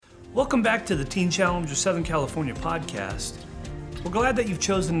Welcome back to the Teen Challenge of Southern California podcast. We're glad that you've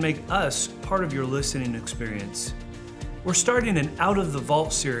chosen to make us part of your listening experience. We're starting an Out of the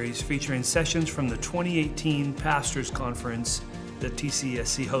Vault series featuring sessions from the 2018 Pastors Conference that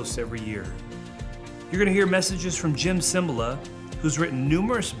TCSC hosts every year. You're going to hear messages from Jim Cymbala, who's written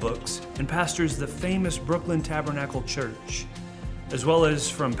numerous books and pastors the famous Brooklyn Tabernacle Church, as well as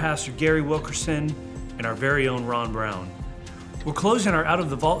from Pastor Gary Wilkerson and our very own Ron Brown. We're closing our Out of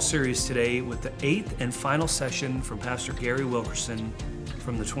the Vault series today with the 8th and final session from Pastor Gary Wilkerson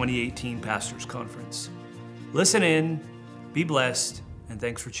from the 2018 Pastors Conference. Listen in, be blessed, and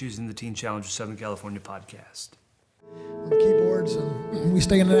thanks for choosing the Teen Challenge of Southern California podcast. On the keyboards, and we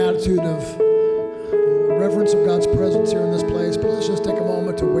stay in an attitude of reverence of God's presence here in this place, but let's just take a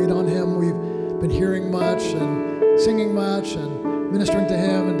moment to wait on Him. We've been hearing much and singing much and ministering to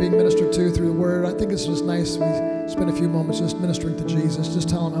Him and being ministered to through the Word. I think it's just nice we spend a few moments just ministering to Jesus, just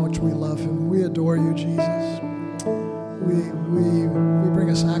tell Him how much we love Him. We adore you, Jesus. We bring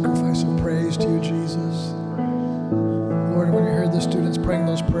a sacrifice of praise to you, Jesus. Lord, when you heard the students praying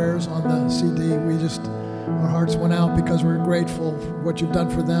those prayers on the CD, our hearts went out because we're grateful for what you've done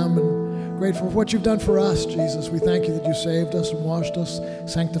for them and grateful for what you've done for us, Jesus. We thank you that you saved us and washed us,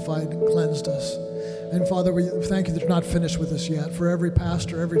 sanctified and cleansed us. And Father, we thank you that you're not finished with us yet. For every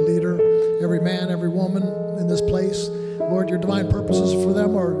pastor, every leader, every man, every woman in this place, Lord, your divine purposes for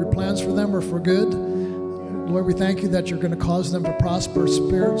them or your plans for them are for good. Lord, we thank you that you're going to cause them to prosper,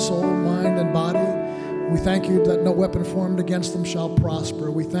 spirit, soul, mind, and body. We thank you that no weapon formed against them shall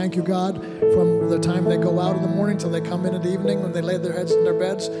prosper. We thank you, God, from the time they go out in the morning till they come in the evening, when they lay their heads in their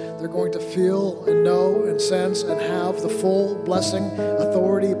beds, they're going to feel and know and sense and have the full blessing,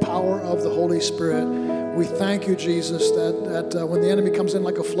 authority, power of the Holy Spirit. We thank you, Jesus, that when the enemy comes in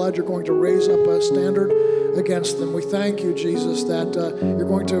like a flood, you're going to raise up a standard against them. We thank you, Jesus, that you're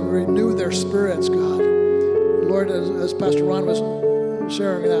going to renew their spirits, God. Lord, as Pastor Ron was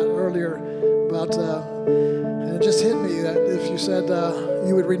sharing that earlier about, and it just hit me that if you said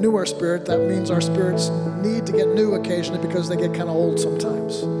you would renew our spirit, that means our spirits need to get new occasionally because they get kind of old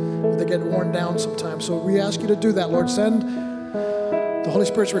sometimes. They get worn down sometimes. So we ask you to do that, Lord. Send the Holy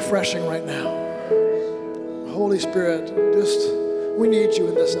Spirit's refreshing right now. Holy Spirit, we need you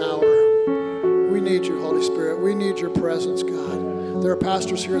in this hour. We need you, Holy Spirit. We need your presence, God. There are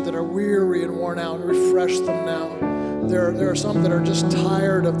pastors here that are weary and worn out. Refresh them now. There are some that are just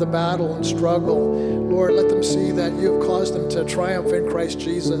tired of the battle and struggle. Lord, let them see that you have caused them to triumph in Christ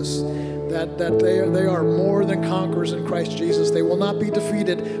Jesus, that they are more than conquerors in Christ Jesus. They will not be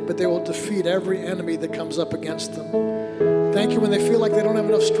defeated, but they will defeat every enemy that comes up against them. Thank you. When they feel like they don't have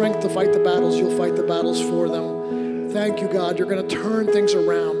enough strength to fight the battles, you'll fight the battles for them. Thank you, God. You're going to turn things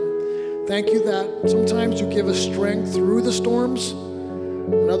around. Thank you that sometimes you give us strength through the storms,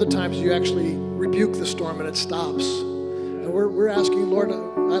 and other times you actually rebuke the storm and it stops. And we're asking, Lord,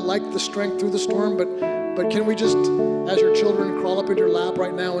 I like the strength through the storm, but can we just, as your children, crawl up in your lap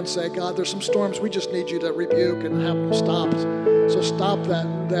right now and say, God, there's some storms we just need you to rebuke and have them stopped. So stop that.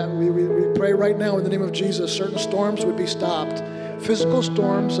 We pray right now in the name of Jesus, certain storms would be stopped. Physical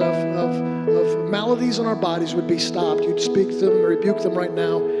storms of maladies in our bodies would be stopped. You'd speak to them, rebuke them right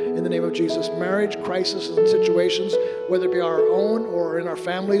now in the name of Jesus. Marriage, crises, and situations, whether it be our own or in our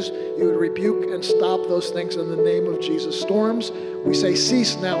families, you would rebuke and stop those things in the name of Jesus. Storms, we say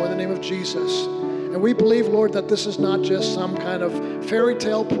cease now in the name of Jesus. And we believe, Lord, that this is not just some kind of fairy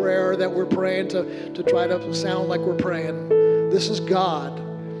tale prayer that we're praying to try to sound like we're praying. This is God.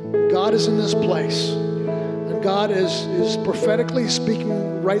 God is in this place. And God is prophetically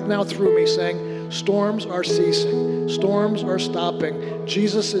speaking right now through me, saying, storms are ceasing. Storms are stopping.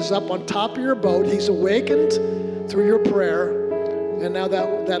 Jesus is up on top of your boat. He's awakened through your prayer. And now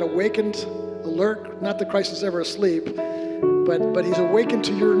that awakened, alert, not that Christ is ever asleep, but he's awakened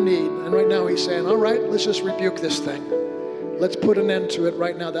to your need. And right now he's saying, all right, let's just rebuke this thing. Let's put an end to it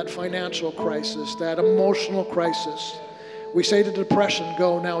right now, that financial crisis, that emotional crisis. We say to depression,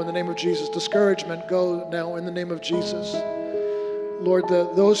 go now in the name of Jesus. Discouragement, go now in the name of Jesus. Lord,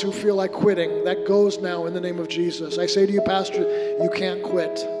 those who feel like quitting, that goes now in the name of Jesus. I say to you, Pastor, you can't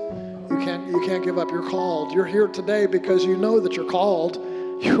quit. You can't give up. You're called. You're here today because you know that you're called.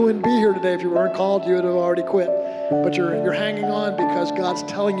 You wouldn't be here today if you weren't called. You would have already quit. But you're hanging on because God's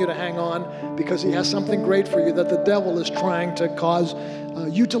telling you to hang on, because he has something great for you that the devil is trying to cause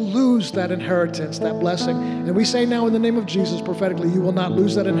you to lose that inheritance, that blessing. And we say now in the name of Jesus prophetically, you will not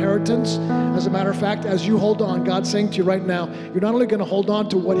lose that inheritance. As a matter of fact, as you hold on, God's saying to you right now, you're not only going to hold on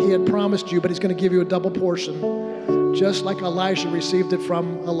to what he had promised you, but he's going to give you a double portion. Just like Elijah received it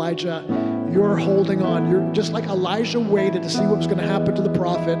from Elijah, You're holding on. You're just like Elijah waited to see what was going to happen to the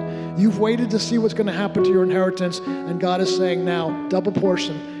prophet. You've waited to see what's going to happen to your inheritance, and God is saying now, double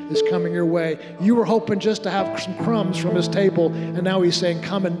portion is coming your way. You were hoping just to have some crumbs from his table, and now he's saying,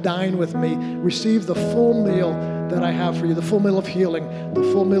 come and dine with me. Receive the full meal that I have for you, the full meal of healing, the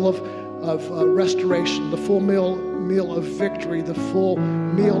full meal of restoration, the full meal of victory, the full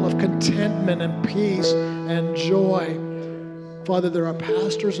meal of contentment and peace and joy. Father, there are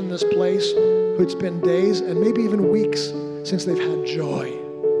pastors in this place who it's been days and maybe even weeks since they've had joy.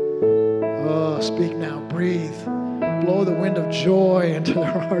 Oh, speak now, breathe. Blow the wind of joy into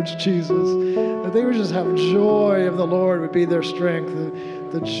their hearts, Jesus. That they would just have joy of the Lord would be their strength.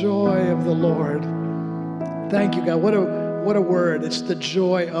 The joy of the Lord. Thank you, God. What a word. It's the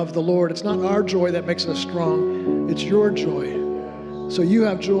joy of the Lord. It's not our joy that makes us strong. It's your joy. So you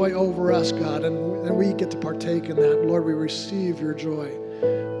have joy over us, God, and we get to partake in that. Lord, we receive your joy.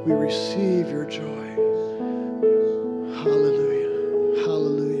 We receive your joy. Hallelujah.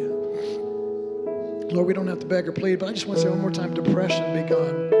 Hallelujah. Lord, we don't have to beg or plead, but I just want to say one more time, depression be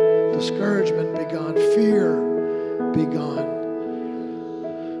gone. Discouragement be gone. Fear be gone.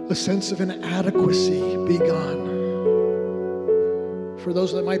 A sense of inadequacy be gone. For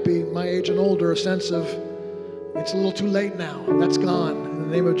those that might be my age and older, a sense of it's a little too late now. That's gone in the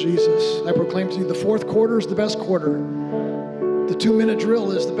name of Jesus. I proclaim to you the fourth quarter is the best quarter. The 2-minute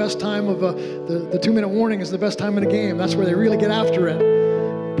drill is the best time of the 2-minute warning is the best time in a game. That's where they really get after it.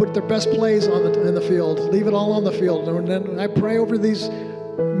 Put their best plays in the field. Leave it all on the field. And then I pray over these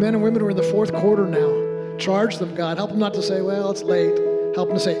men and women who are in the fourth quarter now. Charge them, God. Help them not to say, well, it's late. Help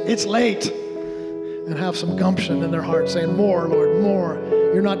them to say, it's late. And have some gumption in their heart saying, more, Lord, more.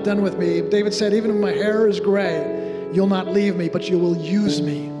 You're not done with me. David said, even if my hair is gray, you'll not leave me, but you will use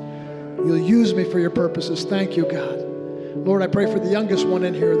me. You'll use me for your purposes. Thank you, God. Lord, I pray for the youngest one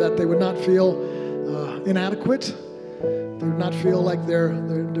in here that they would not feel inadequate. They would not feel like they're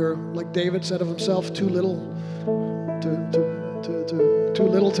like David said of himself, too little to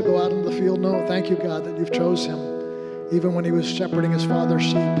go out into the field. No, thank you, God, that you've chose him, even when he was shepherding his father's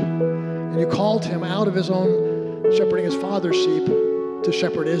sheep. And you called him out of his own shepherding his father's sheep to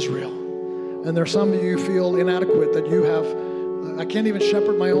shepherd Israel. And there are some of you who feel inadequate, that you have, I can't even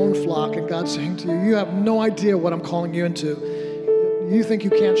shepherd my own flock. And God's saying to you, you have no idea what I'm calling you into. You think you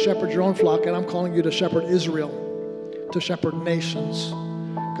can't shepherd your own flock, and I'm calling you to shepherd Israel, to shepherd nations.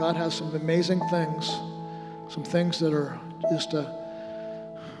 God has some amazing things, some things that are just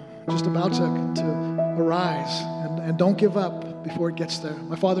about to arise. And don't give up before it gets there.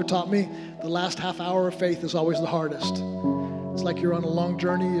 My father taught me the last half hour of faith is always the hardest. It's like you're on a long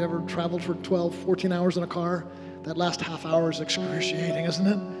journey. You ever traveled for 12, 14 hours in a car? That last half hour is excruciating, isn't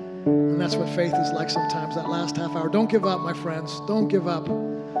it? And that's what faith is like sometimes, that last half hour. Don't give up, my friends. Don't give up.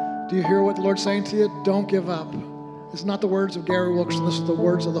 Do you hear what the Lord's saying to you? Don't give up. It's not the words of Gary Wilkerson. This is the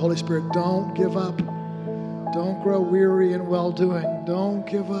words of the Holy Spirit. Don't give up. Don't grow weary in well-doing. Don't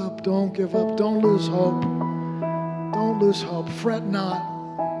give up. Don't give up. Don't lose hope. Don't lose hope. Fret not,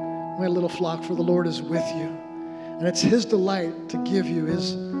 my little flock, for the Lord is with you. And it's his delight to give you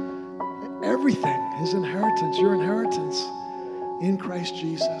his everything, his inheritance, your inheritance in Christ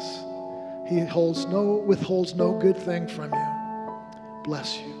Jesus. He withholds no good thing from you.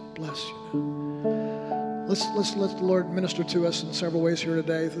 Bless you. Bless you. Let's let the Lord minister to us in several ways here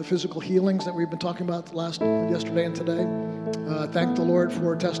today. The physical healings that we've been talking about yesterday and today. Thank the Lord for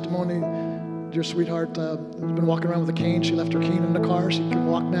her testimony. Dear sweetheart has been walking around with a cane. She left her cane in the car. She can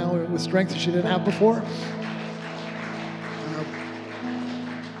walk now with strength that she didn't have before.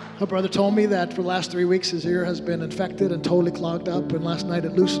 Her brother told me that for the last 3 weeks his ear has been infected and totally clogged up, and last night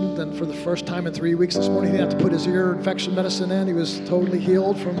it loosened, and for the first time in 3 weeks this morning he didn't have to put his ear infection medicine in. He was totally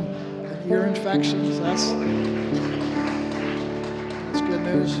healed from an ear infection. So that's good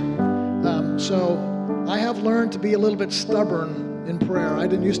news. So I have learned to be a little bit stubborn in prayer. I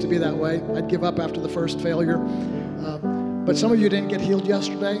didn't used to be that way. I'd give up after the first failure. But some of you didn't get healed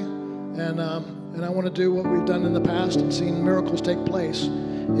yesterday, and I want to do what we've done in the past and seen miracles take place.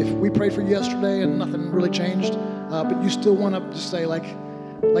 If we prayed for you yesterday and nothing really changed, but you still want to just say, like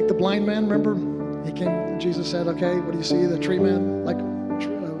the blind man, remember? He came, Jesus said, okay, what do you see? The tree man,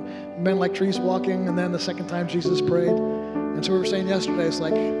 men like trees walking, and then the second time Jesus prayed. And so we were saying yesterday, it's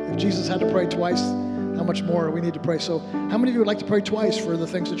like, if Jesus had to pray twice, how much more we need to pray. So how many of you would like to pray twice for the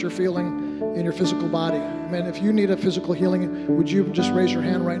things that you're feeling in your physical body? I mean, if you need a physical healing, would you just raise your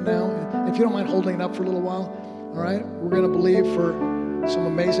hand right now? If you don't mind holding it up for a little while, all right? We're going to believe for some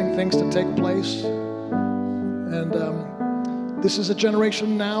amazing things to take place. And this is a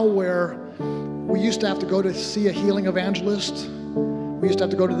generation now where we used to have to go to see a healing evangelist. We used to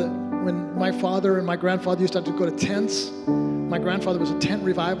have to go to when my father and my grandfather used to have to go to tents. My grandfather was a tent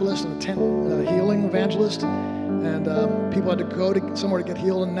revivalist and a tent healing evangelist, and people had to go to somewhere to get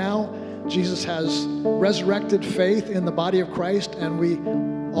healed. And now Jesus has resurrected faith in the body of Christ, and we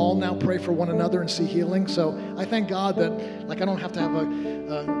all now pray for one another and see healing. So I thank God that, like, I don't have to have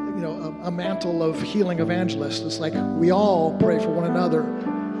a mantle of healing evangelist. It's like we all pray for one another,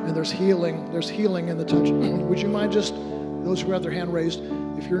 and there's healing in the touch. Would you mind, just those who have their hand raised,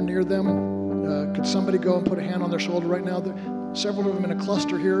 if you're near them, could somebody go and put a hand on their shoulder right now? Several of them in a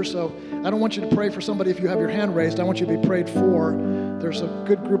cluster here, so I don't want you to pray for somebody if you have your hand raised. I want you to be prayed for. There's a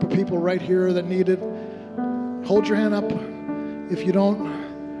good group of people right here that need it. Hold your hand up. If you don't,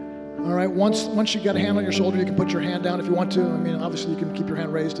 all right, once you got a hand on your shoulder, you can put your hand down if you want to. I mean, obviously you can keep your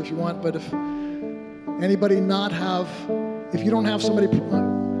hand raised if you want, but if anybody if you don't have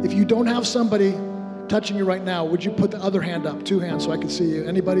somebody touching you right now, would you put the other hand up, 2 hands, so I can see you?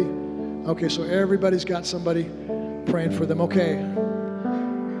 Anybody? Okay, so everybody's got somebody praying for them. Okay.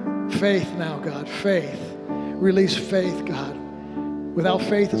 Faith now, God, faith. Release faith, God. Without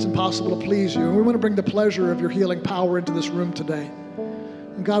faith, it's impossible to please you. And we want to bring the pleasure of your healing power into this room today.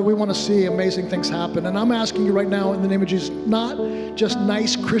 And God, we want to see amazing things happen. And I'm asking you right now in the name of Jesus, not just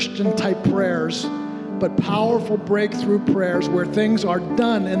nice Christian type prayers, but powerful breakthrough prayers where things are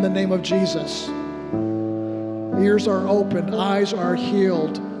done in the name of Jesus. Ears are opened, eyes are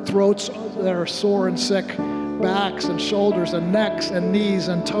healed, throats that are sore and sick, backs and shoulders and necks and knees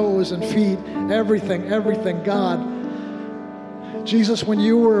and toes and feet, everything, God. Jesus, when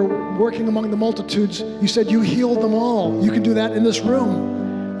you were working among the multitudes, you said you healed them all. You can do that in this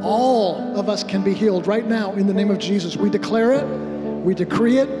room. All of us can be healed right now in the name of Jesus. We declare it, we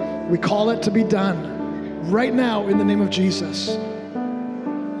decree it, we call it to be done right now in the name of Jesus.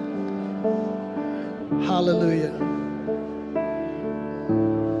 Hallelujah.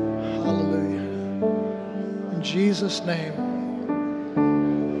 Hallelujah. In Jesus' name,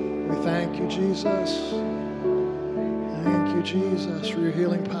 we thank you, Jesus. Thank you, Jesus, for your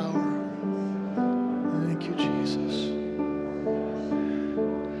healing power. Thank you, Jesus.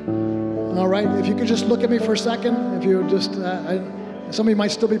 All right, if you could just look at me for a second. If you just, some of you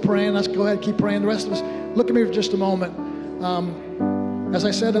might still be praying. Let's go ahead, keep praying. The rest of us, look at me for just a moment. As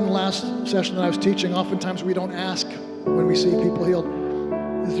I said in the last session that I was teaching, oftentimes we don't ask when we see people healed.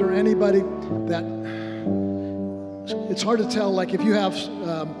 Is there anybody that, it's hard to tell, like if you have,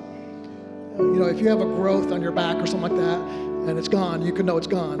 if you have a growth on your back or something like that, and it's gone, you can know it's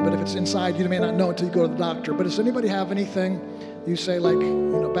gone. But if it's inside, you may not know until you go to the doctor. But does anybody have anything, you say like,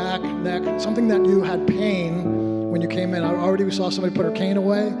 back, neck, something that you had pain when you came in? Already we saw somebody put her cane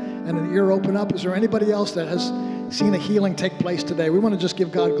away and an ear open up. Is there anybody else that has seen a healing take place today? We want to just give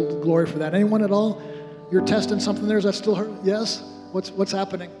God glory for that. Anyone at all? You're testing something there? Is that still hurt? Yes? What's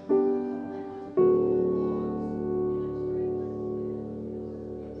happening?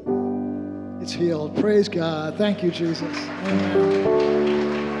 It's healed. Praise God. Thank you, Jesus. Amen.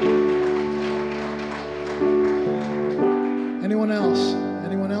 Anyone else?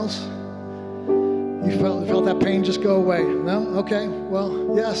 Anyone else? You felt that pain just go away? No? Okay.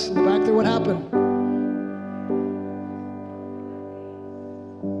 Well, yes. In the back there, what happened?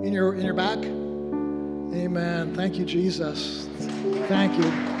 In your back? Amen. Thank you, Jesus. Thank you.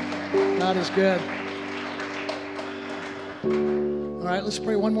 God is good. All right, let's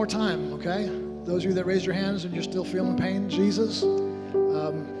pray one more time, okay? Those of you that raised your hands and you're still feeling pain, Jesus,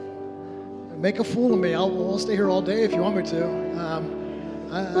 make a fool of me. I'll stay here all day if you want me to.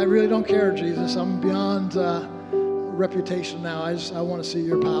 I really don't care, Jesus. I'm beyond reputation now. I want to see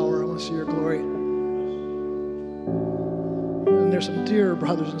your power. I want to see your glory. And there's some dear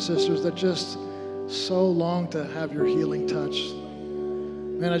brothers and sisters that just so long to have your healing touch.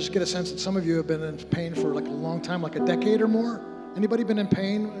 Man, I just get a sense that some of you have been in pain for like a long time, like a decade or more. Anybody been in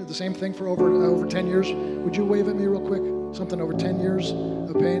pain, the same thing for over 10 years? Would you wave at me real quick? Something over 10 years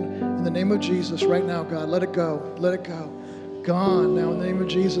of pain? In the name of Jesus, right now, God, let it go. Let it go. Gone now in the name of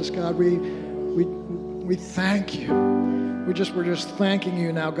Jesus, God. We thank you. We're just thanking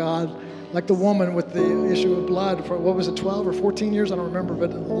you now, God. Like the woman with the issue of blood for, 12 or 14 years? I don't remember,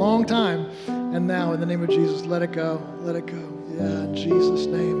 but a long time. And now, in the name of Jesus, let it go. Let it go. Yeah, in Jesus'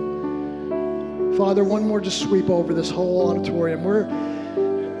 name. Father, one more just sweep over this whole auditorium.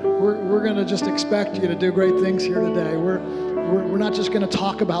 We're going to just expect you to do great things here today. We're not just going to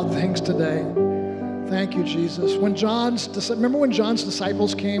talk about things today. Thank you, Jesus. Remember when John's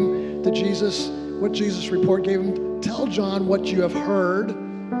disciples came to Jesus, what Jesus' report gave him? Tell John what you have heard.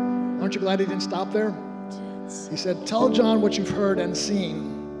 Aren't you glad he didn't stop there? He said, tell John what you've heard and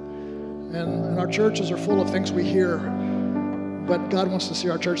seen. And our churches are full of things we hear. but God wants to see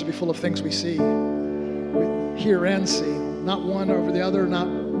our church to be full of things we see. We hear and see. Not one over the other, not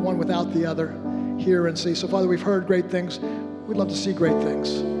one without the other. Hear and see. So, Father, we've heard great things. We'd love to see great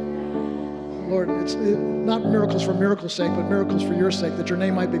things. Lord, it's not miracles for miracles' sake, but miracles for your sake, that your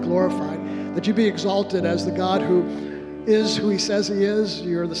name might be glorified, that you be exalted as the God who is who he says he is.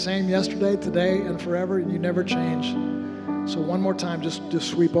 You're the same yesterday, today, and forever, and you never change. So one more time, just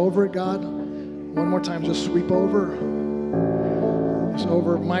sweep over it, God. One more time, just sweep over. Just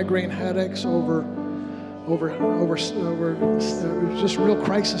over migraine headaches, over just real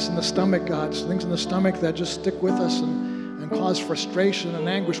crisis in the stomach, God. Things in the stomach that just stick with us and cause frustration and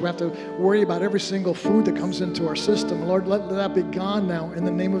anguish. We have to worry about every single food that comes into our system. Lord, let that be gone now in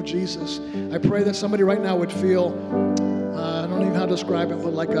the name of Jesus. I pray that somebody right now would feel, I don't even know how to describe it,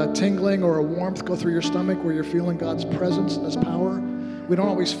 but like a tingling or a warmth go through your stomach where you're feeling God's presence and his power. We don't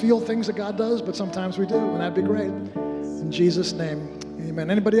always feel things that God does, but sometimes we do, and that'd be great. In Jesus' name,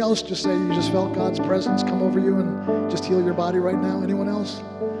 amen. Anybody else just say you just felt God's presence come over you and just heal your body right now? Anyone else?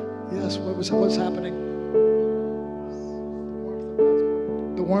 Yes, what's happening?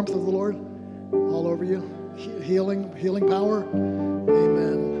 The warmth of the Lord all over you. Healing power.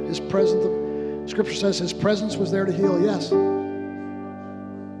 Amen. His presence, the scripture says his presence was there to heal. Yes.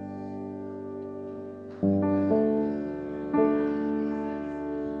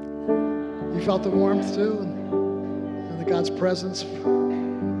 You felt the warmth too? And the God's presence.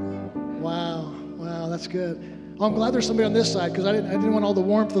 Wow, that's good. Well, I'm glad there's somebody on this side, because I didn't want all the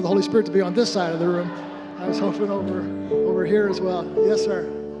warmth of the Holy Spirit to be on this side of the room. I was hoping over here as well. Yes, sir.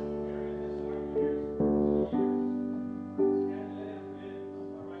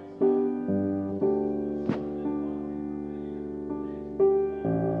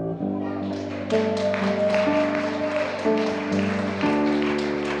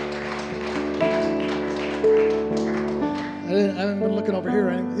 I haven't been looking over here.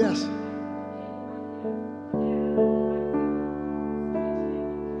 Yes.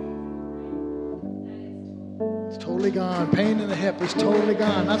 Totally gone. Pain in the hip is totally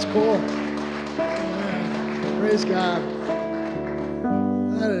gone. That's cool. Amen. Praise God.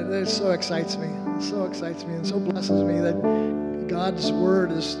 That so excites me. It so excites me and so blesses me that God's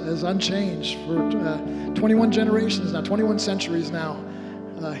word is unchanged for 21 generations now, 21 centuries now.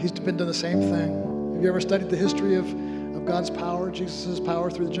 He's been doing the same thing. Have you ever studied the history of God's power, Jesus' power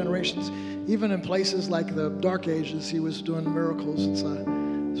through the generations? Even in places like the Dark Ages, he was doing miracles. It's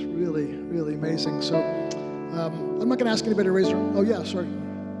really, really amazing. So I'm not going to ask anybody to raise their... Oh, yeah, sorry.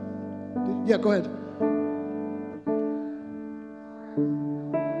 Yeah, go ahead.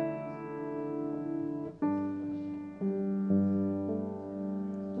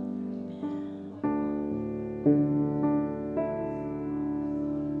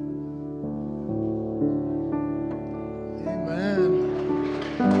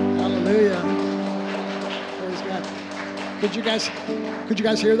 Could you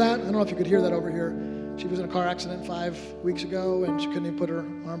guys hear that? I don't know if you could hear that over here. She was in a car accident 5 weeks ago, and she couldn't even put her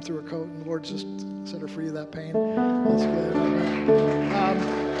arm through her coat, and the Lord just set her free of that pain. That's good.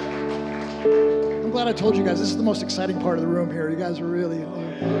 I'm glad I told you guys. This is the most exciting part of the room here. You guys are really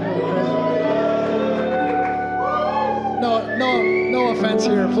No offense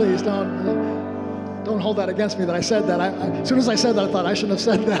here, please. Don't hold that against me that I said that. As soon as I said that, I thought I shouldn't have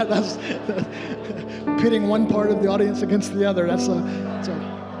said that. That's pitting one part of the audience against the other. It's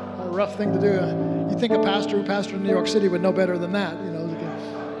a rough thing to do. You think a pastor who pastored in New York City would know better than that, you know.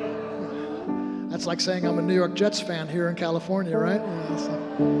 That's like saying I'm a New York Jets fan here in California, right?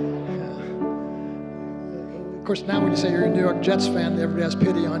 Of course, now when you say you're a New York Jets fan, everybody has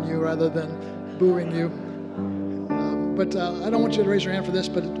pity on you rather than booing you. But I don't want you to raise your hand for this,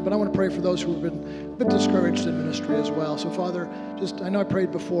 but I want to pray for those who have been a bit discouraged in ministry as well. So, Father, I know I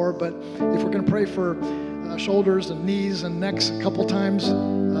prayed before, but if we're going to pray for shoulders and knees and necks a couple times,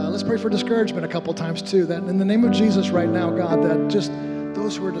 let's pray for discouragement a couple times too. That in the name of Jesus right now, God, that just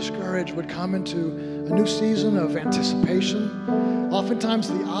those who are discouraged would come into a new season of anticipation. Oftentimes,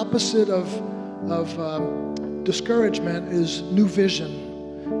 the opposite of discouragement is new vision.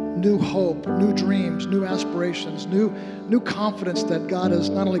 New hope, new dreams, new aspirations, new confidence that God has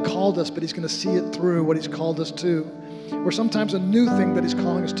not only called us, but he's going to see it through what he's called us to. Or sometimes a new thing that he's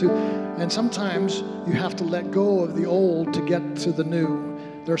calling us to. And sometimes you have to let go of the old to get to the new.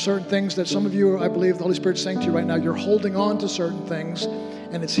 There are certain things that some of you, I believe the Holy Spirit's saying to you right now, you're holding on to certain things,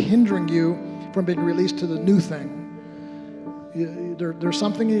 and it's hindering you from being released to the new thing. There's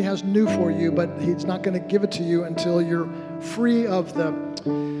something he has new for you, but he's not going to give it to you until you're free of the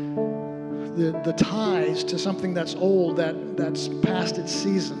ties to something that's old, that's past its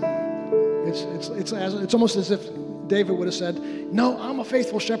season. It's almost as if David would have said, no, I'm a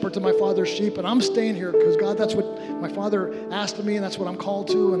faithful shepherd to my father's sheep, and I'm staying here because, God, that's what my father asked of me, and that's what I'm called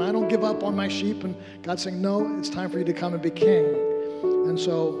to, and I don't give up on my sheep. And God's saying, no, it's time for you to come and be king. And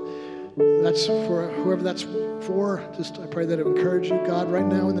so that's for whoever that's for. Just I pray that it would encourage you, God, right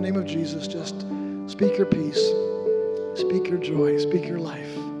now in the name of Jesus. Just speak your peace, speak your joy, speak your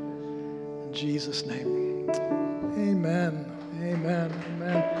life. In Jesus' name, amen, amen,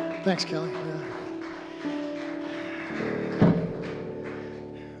 amen. Thanks, Kelly. Yeah.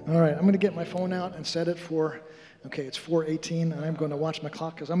 All right, I'm going to get my phone out and set it for, okay, it's 4:18, and I'm going to watch my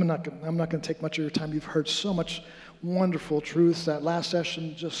clock because I'm not going to take much of your time. You've heard so much wonderful truths. That last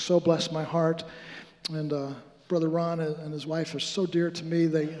session just so blessed my heart. And Brother Ron and his wife are so dear to me,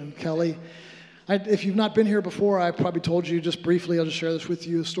 and Kelly. If you've not been here before, I probably told you just briefly, I'll just share this with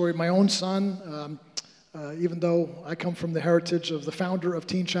you, a story of my own son. Even though I come from the heritage of the founder of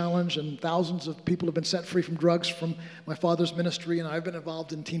Teen Challenge, and thousands of people have been set free from drugs from my father's ministry, and I've been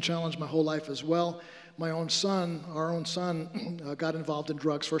involved in Teen Challenge my whole life as well. Our own son, got involved in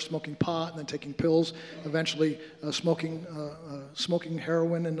drugs, first smoking pot and then taking pills, eventually smoking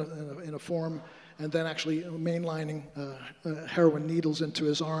heroin in a form, and then actually mainlining heroin needles into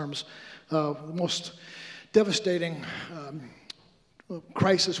his arms. The most devastating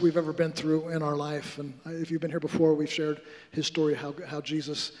crisis we've ever been through in our life. And if you've been here before, we've shared his story, how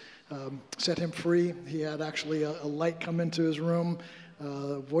Jesus set him free. He had actually a light come into his room.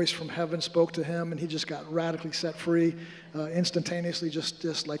 A voice from heaven spoke to him, and he just got radically set free instantaneously,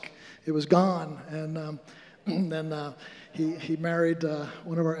 just like it was gone. And then he married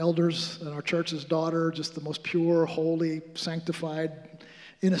one of our elders in our church's daughter, just the most pure, holy, sanctified,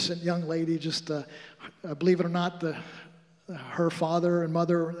 innocent young lady. Just believe it or not, her father and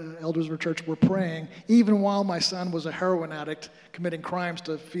mother, elders of her church, were praying. Even while my son was a heroin addict committing crimes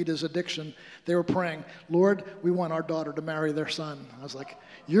to feed his addiction, they were praying, Lord, we want our daughter to marry their son. I was like,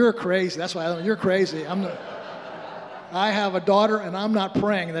 you're crazy. That's why you're crazy. I have a daughter, and I'm not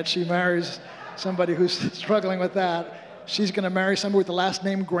praying that she marries somebody who's struggling with that. She's going to marry somebody with the last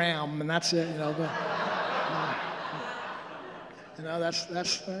name Graham, and that's it.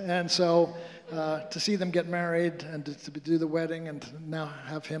 And so to see them get married and to do the wedding and to now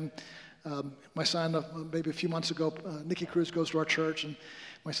have him, my son, maybe a few months ago, Nicky Cruz goes to our church, and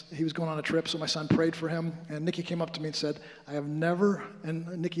he was going on a trip, so my son prayed for him, and Nicky came up to me and said, I have never, and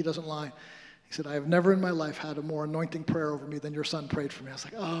Nicky doesn't lie, he said, I have never in my life had a more anointing prayer over me than your son prayed for me. I was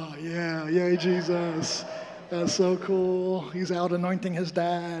like, oh, yeah, yay, Jesus. That's so cool. He's out anointing his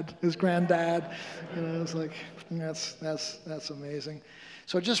dad, his granddad. It's like, that's amazing.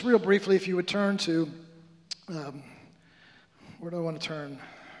 So just real briefly, if you would turn to, where do I want to turn?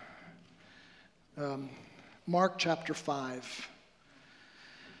 Mark chapter 5.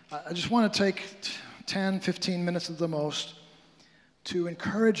 I just want to take 10, 15 minutes at the most to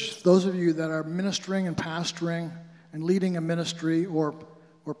encourage those of you that are ministering and pastoring and leading a ministry or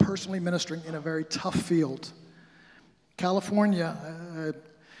personally ministering in a very tough field. California,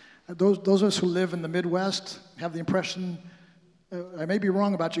 those of us who live in the Midwest have the impression, I may be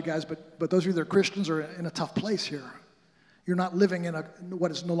wrong about you guys, but those of you that are Christians are in a tough place here. You're not living in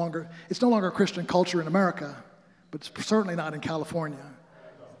it's no longer a Christian culture in America, but it's certainly not in California.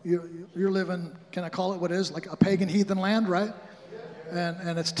 You're living, can I call it what it is, like a pagan heathen land, right?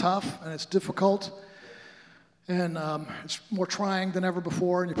 And it's tough and it's difficult. And it's more trying than ever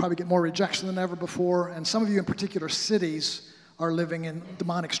before, and you probably get more rejection than ever before. And some of you in particular cities are living in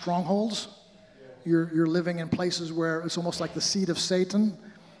demonic strongholds. You're living in places where it's almost like the seat of Satan.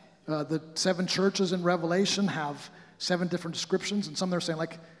 The 7 churches in Revelation have 7 different descriptions, and some they're saying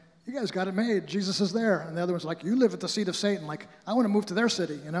like, you guys got it made, Jesus is there. And the other one's like, you live at the seat of Satan. Like, I want to move to their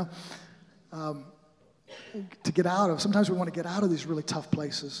city, to get out of. Sometimes we want to get out of these really tough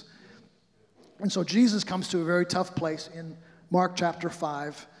places. And so Jesus comes to a very tough place in Mark chapter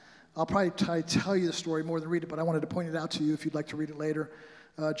 5. I'll probably tell you the story more than read it, but I wanted to point it out to you if you'd like to read it later.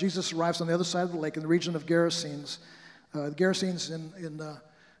 Jesus arrives on the other side of the lake in the region of Gerasenes. Gerasenes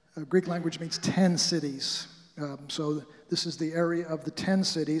in Greek language means 10 cities. So this is the area of the 10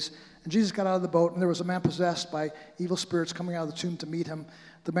 cities. And Jesus got out of the boat, and there was a man possessed by evil spirits coming out of the tomb to meet him.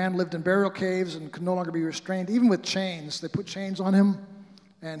 The man lived in burial caves and could no longer be restrained, even with chains. They put chains on him,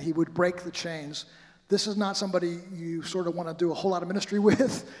 and he would break the chains. This is not somebody you sort of want to do a whole lot of ministry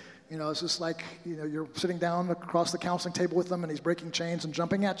with. It's just like, you're sitting down across the counseling table with him, and he's breaking chains and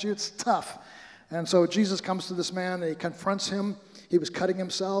jumping at you. It's tough. And so Jesus comes to this man, and he confronts him. He was cutting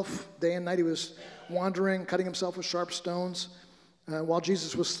himself day and night. He was wandering, cutting himself with sharp stones. While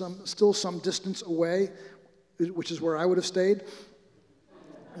Jesus was still some distance away, which is where I would have stayed.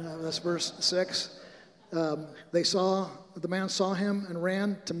 That's verse 6. the man saw him and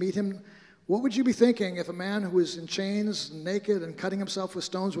ran to meet him. What would you be thinking if a man who was in chains, naked, and cutting himself with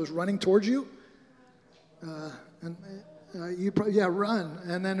stones was running towards you? Run.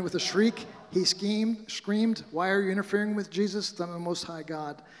 And then with a shriek, he screamed, "Why are you interfering with Jesus, the Most High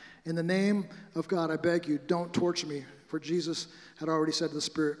God? In the name of God, I beg you, don't torture me." For Jesus had already said to the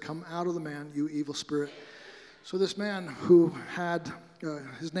spirit, "Come out of the man, you evil spirit." So this man who had,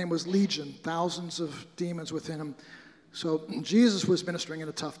 his name was Legion, thousands of demons within him. So Jesus was ministering in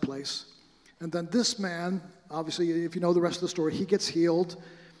a tough place. And then this man, obviously, if you know the rest of the story, he gets healed,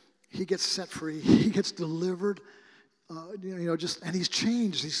 he gets set free, he gets delivered, and he's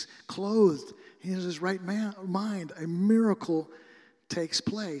changed, he's clothed, he has his right mind. A miracle takes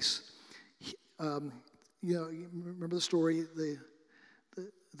place. Remember the story,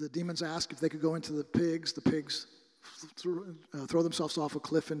 the demons ask if they could go into the pigs. The pigs throw themselves off a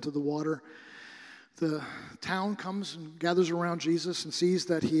cliff into the water. The town comes and gathers around Jesus and sees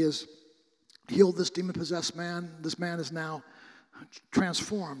that he has healed this demon-possessed man. This man is now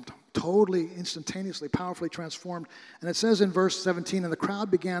transformed, totally, instantaneously, powerfully transformed. And it says in verse 17, "And the crowd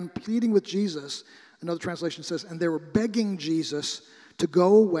began pleading with Jesus." Another translation says, "And they were begging Jesus to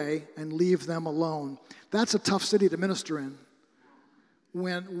go away and leave them alone." That's a tough city to minister in.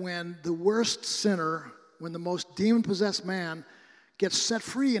 When the worst sinner, when the most demon-possessed man gets set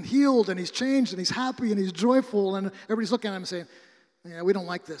free and healed and he's changed and he's happy and he's joyful and everybody's looking at him and saying, "Yeah, we don't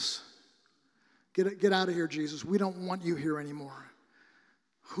like this. Get out of here, Jesus. We don't want you here anymore."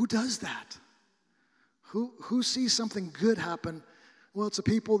 Who does that? Who sees something good happen? Well, it's the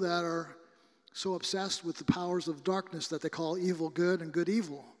people that are so obsessed with the powers of darkness that they call evil good and good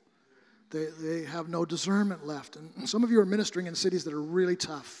evil. They have no discernment left. And some of you are ministering in cities that are really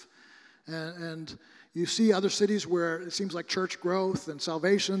tough. And you see other cities where it seems like church growth and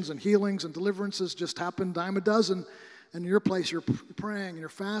salvations and healings and deliverances just happen dime a dozen. And in your place, you're praying and you're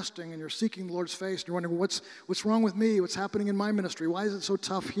fasting and you're seeking the Lord's face. And you're wondering, what's wrong with me? What's happening in my ministry? Why is it so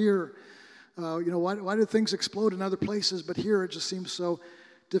tough here? Why do things explode in other places, but here it just seems so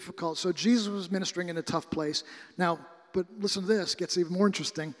difficult? So Jesus was ministering in a tough place. Now, but listen to this, it gets even more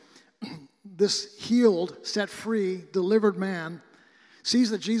interesting. This healed, set free, delivered man sees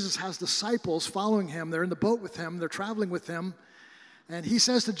that Jesus has disciples following him. They're in the boat with him. They're traveling with him. And he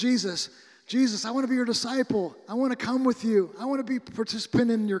says to Jesus, "Jesus, I want to be your disciple. I want to come with you. I want to be a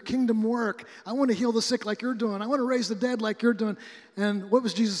participant in your kingdom work. I want to heal the sick like you're doing. I want to raise the dead like you're doing." And what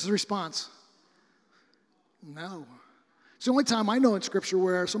was Jesus' response? No. It's the only time I know in Scripture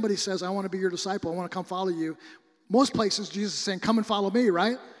where somebody says, "I want to be your disciple. I want to come follow you." Most places, Jesus is saying, "Come and follow me,"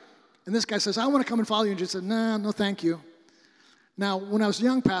 right? And this guy says, "I want to come and follow you." And Jesus said, "Nah, no thank you." Now, when I was a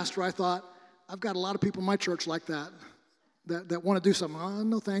young pastor, I thought, I've got a lot of people in my church like that want to do something. "Oh,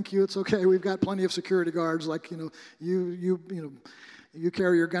 no thank you, it's okay. We've got plenty of security guards. Like, you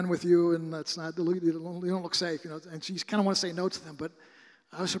carry your gun with you, and that's not, you don't look safe." And you kind of want to say no to them. But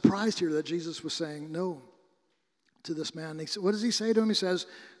I was surprised here that Jesus was saying no to this man. What does he say to him? He says,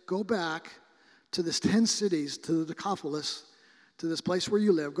 "Go back to this 10 cities, to the Decapolis, to this place where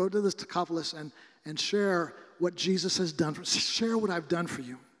you live. Go to this Decapolis and share what Jesus has done for you. Share what I've done for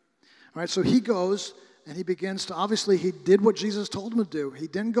you." All right, so he goes and he begins to, obviously he did what Jesus told him to do. He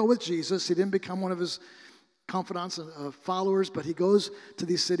didn't go with Jesus. He didn't become one of his confidants and followers, but he goes to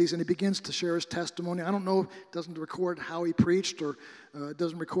these cities and he begins to share his testimony. I don't know, it doesn't record how he preached, or it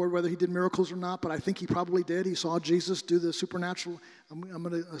doesn't record whether he did miracles or not, but I think he probably did. He saw Jesus do the supernatural. I'm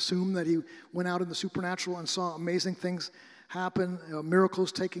going to assume that he went out in the supernatural and saw amazing things happen,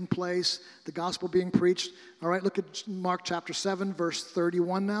 miracles taking place, the gospel being preached. All right, look at Mark chapter 7, verse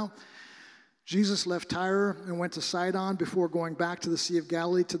 31 now. Jesus left Tyre and went to Sidon before going back to the Sea of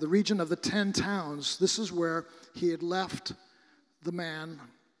Galilee, to the region of the 10 towns. This is where he had left the man.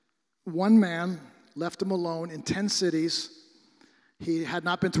 One man left him alone in 10 cities. He had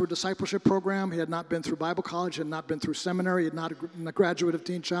not been through a discipleship program. He had not been through Bible college. He had not been through seminary. He had not been a graduate of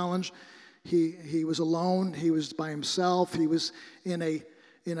Teen Challenge. He was alone. He was by himself. He was in a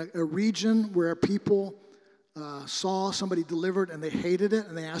region where people saw somebody delivered and they hated it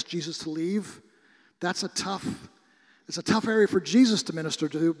and they asked Jesus to leave. It's a tough area for Jesus to minister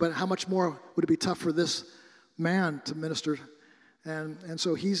to, but how much more would it be tough for this man to minister? And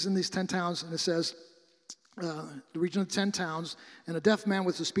so he's in these 10 towns, and it says, the region of 10 towns, and a deaf man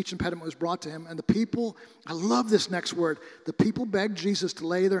with a speech impediment was brought to him, and the people, I love this next word, the people begged Jesus to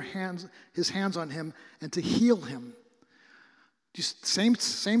lay his hands on him and to heal him. Just same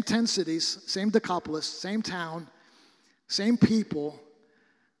 10 cities, same Decapolis, same town, same people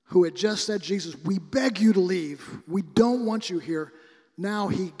who had just said, "Jesus, we beg you to leave. We don't want you here." Now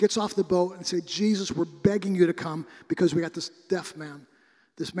he gets off the boat and says, Jesus, we're begging you to come because we got this deaf man,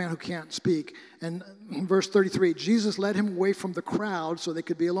 this man who can't speak. And in verse 33, Jesus led him away from the crowd so they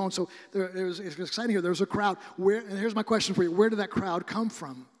could be alone. So it's exciting here. There was a crowd. And here's my question for you. Where did that crowd come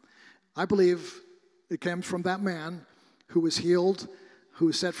from? I believe it came from that man who was healed, who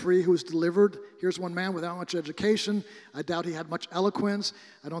was set free, who was delivered. Here's one man without much education. I doubt he had much eloquence.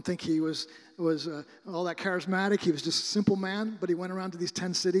 I don't think he was all that charismatic. He was just a simple man, but he went around to these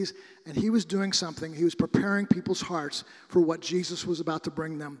 10 cities, and he was doing something. He was preparing people's hearts for what Jesus was about to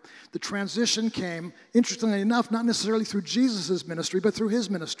bring them. The transition came, interestingly enough, not necessarily through Jesus' ministry, but through his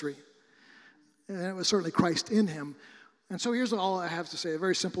ministry. And it was certainly Christ in him. And so here's all I have to say. A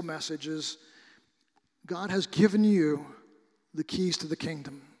very simple message is God has given you the keys to the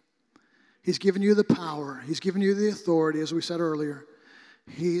kingdom. He's given you the power. He's given you the authority, as we said earlier.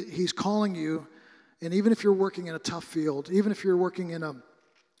 He's calling you, and even if you're working in a tough field, even if you're working in a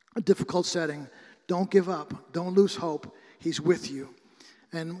difficult setting, don't give up. Don't lose hope. He's with you.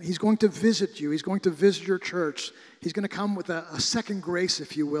 And he's going to visit you. He's going to visit your church. He's going to come with a second grace,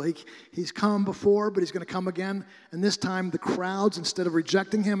 if you will. He's come before, but he's going to come again. And this time the crowds, instead of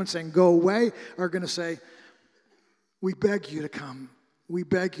rejecting him and saying, go away, are going to say, we beg you to come. We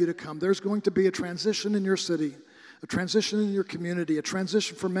beg you to come. There's going to be a transition in your city, a transition in your community, a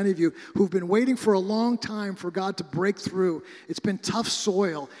transition for many of you who've been waiting for a long time for God to break through. It's been tough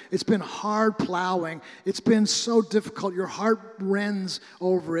soil. It's been hard plowing. It's been so difficult. Your heart rends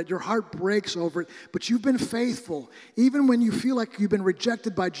over it. Your heart breaks over it. But you've been faithful. Even when you feel like you've been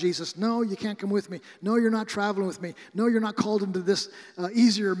rejected by Jesus. No, you can't come with me. No, you're not traveling with me. No, you're not called into this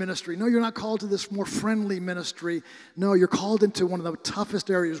easier ministry. No, you're not called to this more friendly ministry. No, you're called into one of the toughest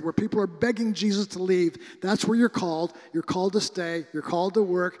areas where people are begging Jesus to leave. That's where you're called. You're called to stay. You're called to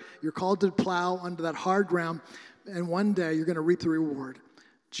work. You're called to plow under that hard ground. And one day you're going to reap the reward.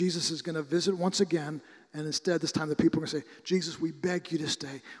 Jesus is going to visit once again. And instead, this time the people are going to say, Jesus, we beg you to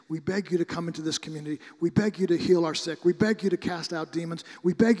stay. We beg you to come into this community. We beg you to heal our sick. We beg you to cast out demons.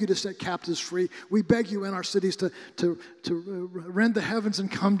 We beg you to set captives free. We beg you in our cities to rend the heavens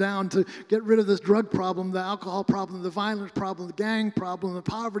and come down, to get rid of this drug problem, the alcohol problem, the violence problem, the gang problem, the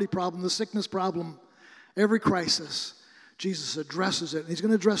poverty problem, the sickness problem. Every crisis, Jesus addresses it, and he's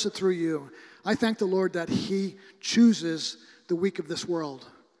going to address it through you. I thank the Lord that he chooses the weak of this world.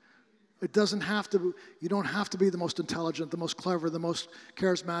 It doesn't have to, you don't have to be the most intelligent, the most clever, the most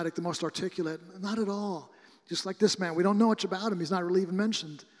charismatic, the most articulate. Not at all. Just like this man, we don't know much about him. He's not really even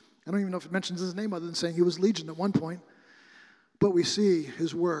mentioned. I don't even know if it mentions his name other than saying he was Legion at one point. But we see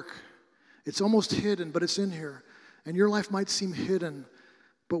his work. It's almost hidden, but it's in here. And your life might seem hidden,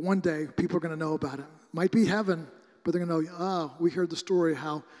 but one day people are going to know about it. Might be heaven, but they're going to know, we heard the story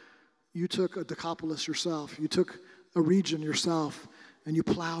how you took a Decapolis yourself. You took a region yourself, and you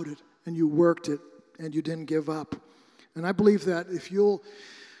plowed it, and you worked it, and you didn't give up. And I believe that if you'll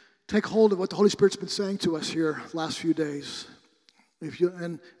take hold of what the Holy Spirit's been saying to us here last few days,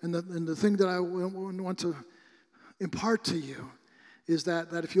 and the thing that I want to impart to you is that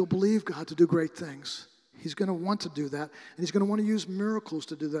if you'll believe God to do great things, he's going to want to do that, and he's going to want to use miracles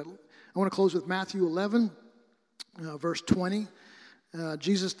to do that. I want to close with Matthew 11, verse 20.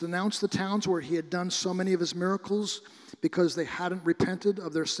 Jesus denounced the towns where he had done so many of his miracles because they hadn't repented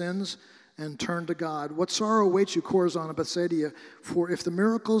of their sins and turned to God. What sorrow awaits you, Chorazin and Bethsaida, for if the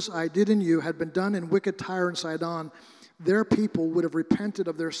miracles I did in you had been done in wicked Tyre and Sidon, their people would have repented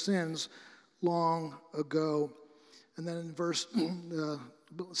of their sins long ago. And then in the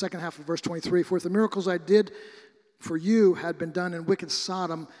second half of verse 23, for if the miracles I did for you had been done in wicked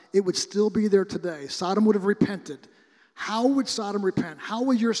Sodom, it would still be there today. Sodom would have repented. How would Sodom repent? How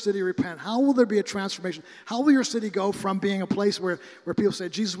will your city repent? How will there be a transformation? How will your city go from being a place where people say,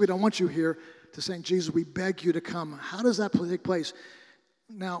 Jesus, we don't want you here, to saying, Jesus, we beg you to come? How does that take place?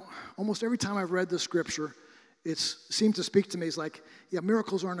 Now, almost every time I've read this scripture, it seemed to speak to me. It's like, yeah,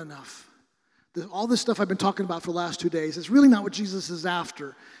 miracles aren't enough. All this stuff I've been talking about for the last 2 days, it's really not what Jesus is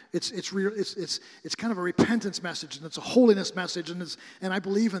after. It's kind of a repentance message, and it's a holiness message, and I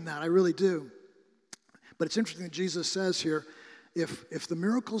believe in that. I really do. But it's interesting that Jesus says here, if the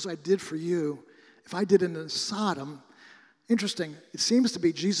miracles I did for you, if I did it in Sodom, interesting, it seems to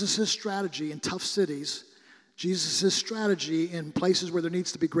be Jesus' strategy in tough cities, Jesus' strategy in places where there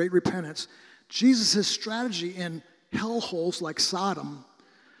needs to be great repentance, Jesus' strategy in hellholes like Sodom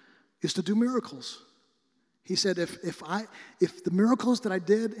is to do miracles. He said, if the miracles that I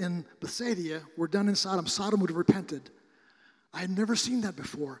did in Bethsaida were done in Sodom, Sodom would have repented. I had never seen that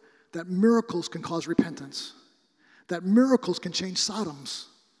before, that miracles can cause repentance, that miracles can change Sodoms.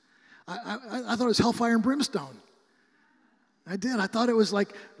 I thought it was hellfire and brimstone. I did. I thought it was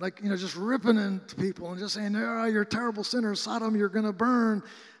like just ripping into people and just saying, oh, you're a terrible sinner. Sodom, you're going to burn.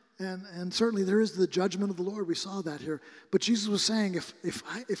 And certainly there is the judgment of the Lord. We saw that here. But Jesus was saying, if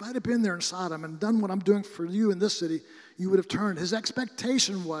I'd have been there in Sodom and done what I'm doing for you in this city, you would have turned. His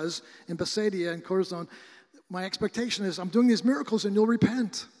expectation was, in Bethsaida and Chorazin, my expectation is I'm doing these miracles and you'll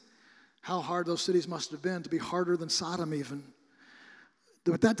repent. How hard those cities must have been, to be harder than Sodom even.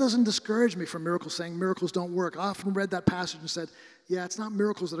 But that doesn't discourage me from miracles, saying miracles don't work. I often read that passage and said, yeah, it's not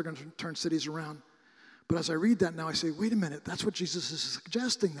miracles that are going to turn cities around. But as I read that now, I say, wait a minute, that's what Jesus is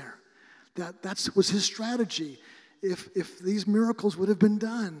suggesting there. That was his strategy. If these miracles would have been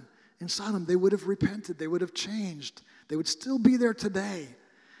done in Sodom, they would have repented, they would have changed. They would still be there today.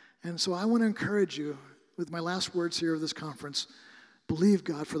 And so I want to encourage you, with my last words here of this conference, believe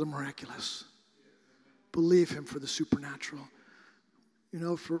God for the miraculous. Believe him for the supernatural. You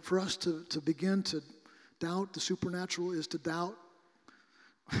know, for us to begin to doubt the supernatural is to doubt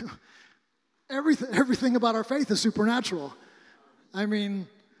everything about our faith is supernatural. I mean,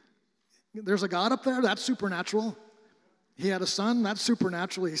 there's a God up there, that's supernatural. He had a son, that's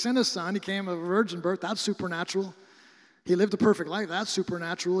supernatural. He sent his son, he came of a virgin birth, that's supernatural. He lived a perfect life, that's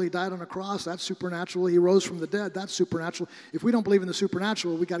supernatural. He died on a cross, that's supernatural. He rose from the dead, that's supernatural. If we don't believe in the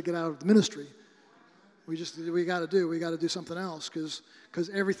supernatural, we got to get out of the ministry. We got to do something else, because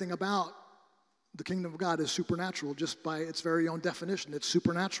everything about the kingdom of God is supernatural, just by its very own definition. It's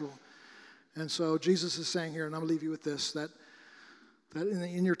supernatural. And so Jesus is saying here, and I'm going to leave you with this, that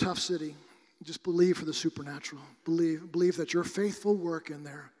in your tough city, just believe for the supernatural. Believe that your faithful work in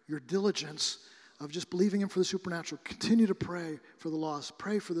there, your diligence of just believing him for the supernatural, continue to pray for the lost,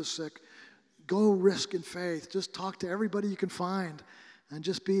 pray for the sick, go risk in faith, just talk to everybody you can find, and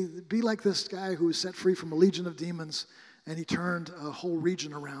just be like this guy who was set free from a legion of demons, and he turned a whole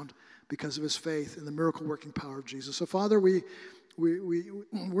region around because of his faith in the miracle-working power of Jesus. So, Father, we're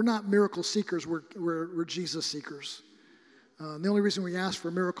not miracle seekers, we're Jesus seekers. The only reason we ask for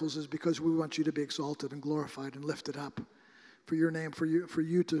miracles is because we want you to be exalted and glorified and lifted up for your name, for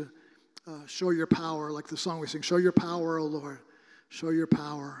you to show your power, like the song we sing, show your power, O Lord, show your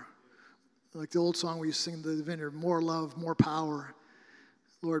power. Like the old song we used to sing in the vineyard, more love, more power,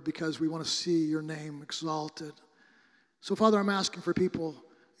 Lord, because we want to see your name exalted. So, Father, I'm asking for people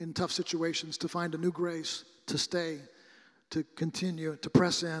in tough situations to find a new grace, to stay, to continue, to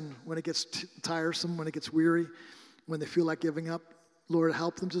press in when it gets tiresome, when it gets weary, when they feel like giving up. Lord,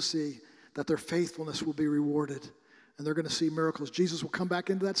 help them to see that their faithfulness will be rewarded, and they're going to see miracles. Jesus will come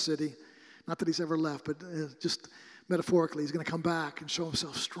back into that city. Not that he's ever left, but just metaphorically, he's going to come back and show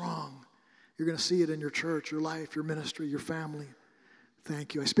himself strong. You're going to see it in your church, your life, your ministry, your family.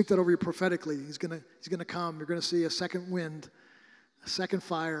 Thank you. I speak that over you prophetically. He's going to come. You're going to see a second wind, a second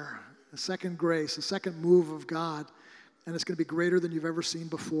fire, a second grace, a second move of God, and it's going to be greater than you've ever seen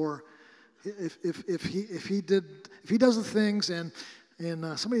before. If he does the things in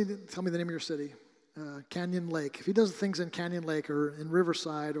somebody tell me the name of your city, Canyon Lake. If he does the things in Canyon Lake or in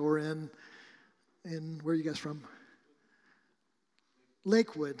Riverside or in where are you guys from?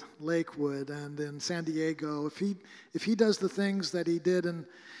 Lakewood, and in San Diego. If he does the things that he did in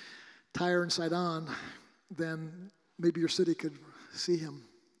Tyre and Sidon, then maybe your city could see him.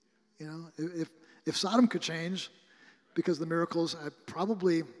 You know, if Sodom could change because of the miracles,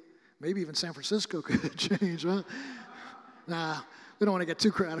 probably maybe even San Francisco could change. Huh? Nah, we don't want to get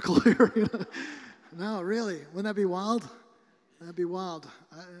too radical here. You know? No, really, wouldn't that be wild? That'd be wild.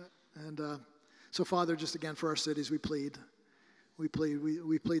 So, Father, just again for our cities, we plead. We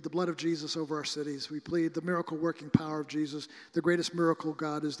plead the blood of Jesus over our cities. We plead the miracle-working power of Jesus. The greatest miracle,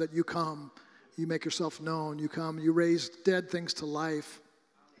 God, is that you come. You make yourself known. You come. You raise dead things to life.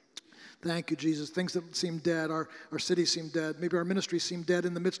 Thank you, Jesus. Things that seem dead. Our cities seem dead. Maybe our ministries seem dead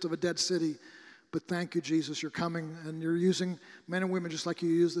in the midst of a dead city. But thank you, Jesus. You're coming, and you're using men and women just like you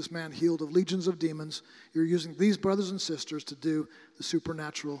used this man healed of legions of demons. You're using these brothers and sisters to do the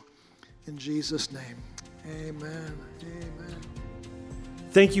supernatural. In Jesus' name, amen. Amen.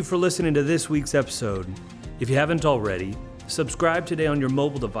 Thank you for listening to this week's episode. If you haven't already, subscribe today on your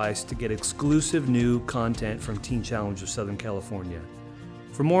mobile device to get exclusive new content from Teen Challenge of Southern California.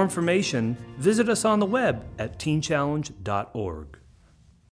 For more information, visit us on the web at teenchallenge.org.